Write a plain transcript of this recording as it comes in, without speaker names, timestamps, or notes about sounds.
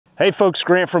Hey folks,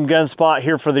 Grant from Gunspot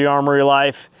here for the Armory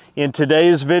Life. In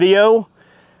today's video,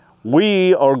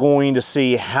 we are going to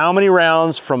see how many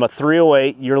rounds from a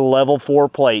 308 your level 4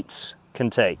 plates can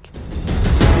take.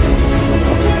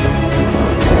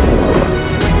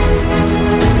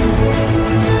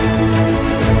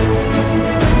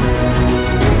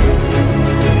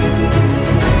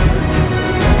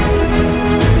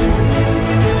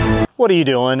 What are you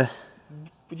doing?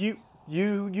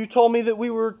 You told me that we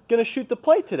were gonna shoot the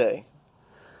plate today.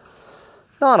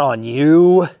 Not on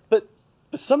you. But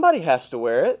somebody has to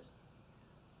wear it.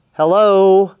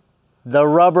 Hello, the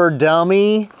rubber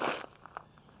dummy.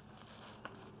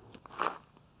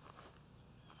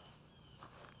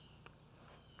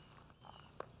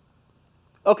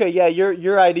 Okay, yeah,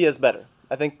 your idea is better.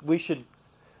 I think we should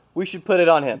put it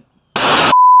on him.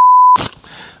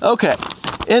 Okay,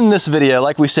 in this video,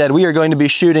 like we said, we are going to be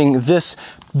shooting this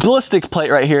ballistic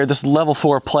plate right here, this level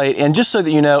 4 plate. And just so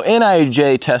that you know,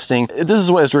 NIJ testing, this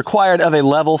is what is required of a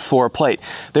level 4 plate.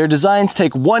 They're designed to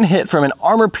take one hit from an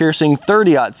armor-piercing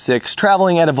 30-06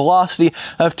 traveling at a velocity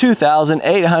of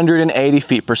 2,880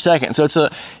 feet per second. So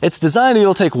it's designed to be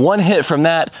able to take one hit from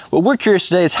that. What we're curious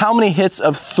today is how many hits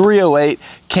of 308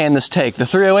 can this take? The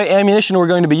 308 ammunition we're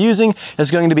going to be using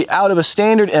is going to be out of a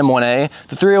standard M1A.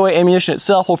 The 308 ammunition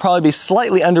itself will probably be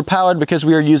slightly underpowered because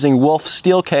we are using Wolf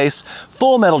steel case,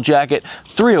 full metal jacket,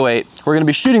 308. We're going to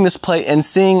be shooting this plate and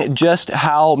seeing just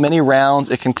how many rounds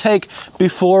it can take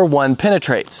before one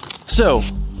penetrates. So,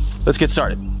 let's get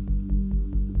started.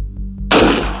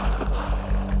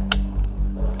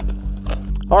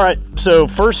 All right, so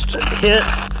first hit,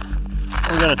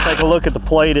 we're going to take a look at the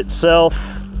plate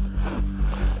itself.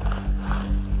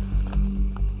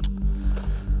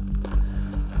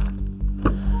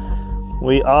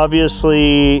 We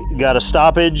obviously got a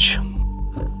stoppage.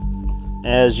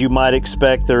 As you might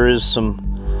expect, there is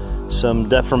some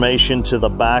deformation to the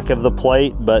back of the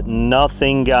plate, but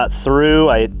nothing got through.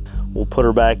 We'll put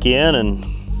her back in and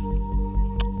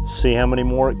see how many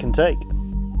more it can take.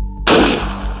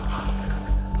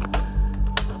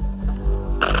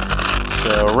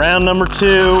 So round number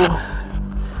 2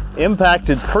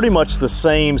 impacted pretty much the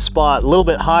same spot, a little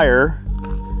bit higher,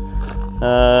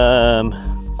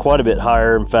 quite a bit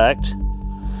higher in fact.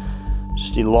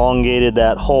 Just elongated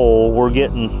that hole. We're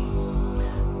getting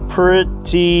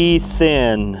pretty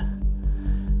thin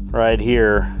right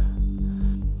here.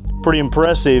 Pretty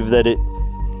impressive that it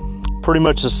pretty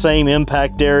much the same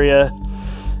impact area,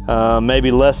 maybe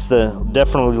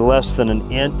definitely less than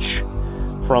an inch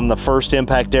from the first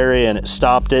impact area, and it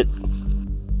stopped it.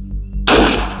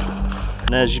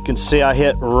 And as you can see, I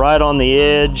hit right on the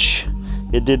edge.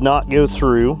 It did not go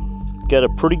through. Got a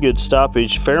pretty good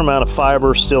stoppage, fair amount of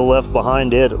fiber still left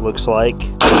behind it looks like.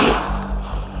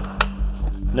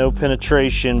 No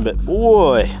penetration, but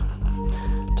boy,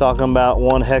 talking about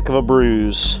one heck of a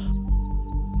bruise.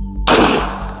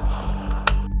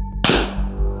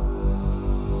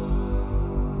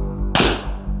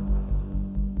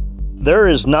 There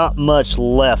is not much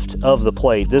left of the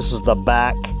plate. This is the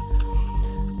back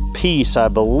piece, I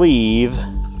believe,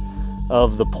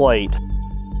 of the plate.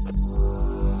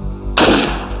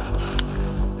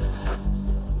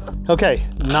 Okay,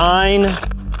 9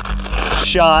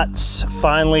 shots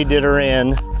finally did her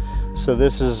in. So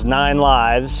this is 9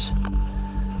 lives.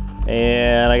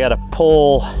 And I gotta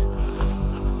pull.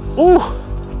 Ooh!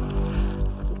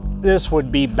 This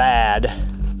would be bad.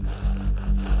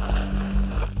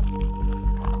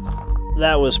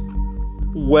 That was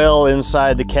well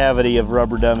inside the cavity of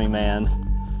Rubber Dummy Man.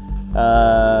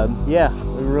 Yeah,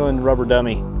 we ruined Rubber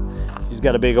Dummy. He's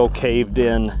got a big old caved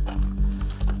in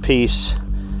piece.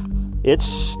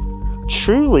 It's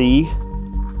truly,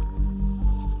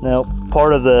 now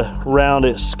part of the round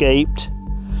escaped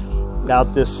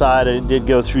out this side, and it did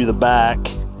go through the back.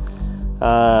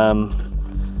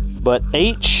 But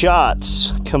 8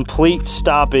 shots, complete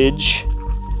stoppage,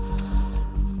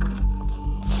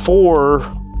 4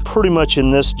 pretty much in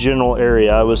this general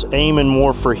area. I was aiming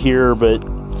more for here, but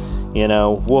you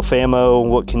know, Wolf ammo,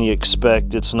 what can you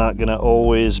expect? It's not gonna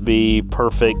always be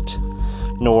perfect,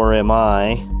 nor am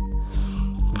I.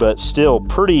 But still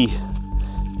pretty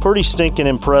stinking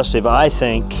impressive, I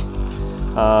think,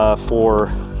 for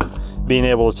being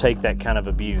able to take that kind of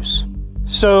abuse.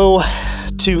 So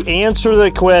to answer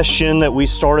the question that we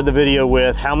started the video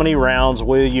with, how many rounds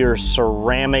will your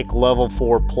ceramic level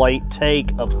 4 plate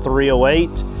take of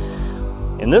 308?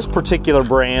 In this particular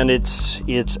brand, it's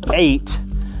 8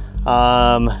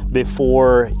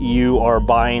 before you are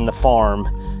buying the farm,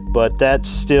 but that's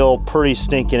still pretty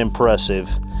stinking impressive.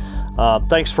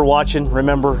 Thanks for watching.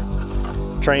 Remember,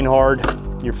 train hard.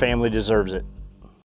 Your family deserves it.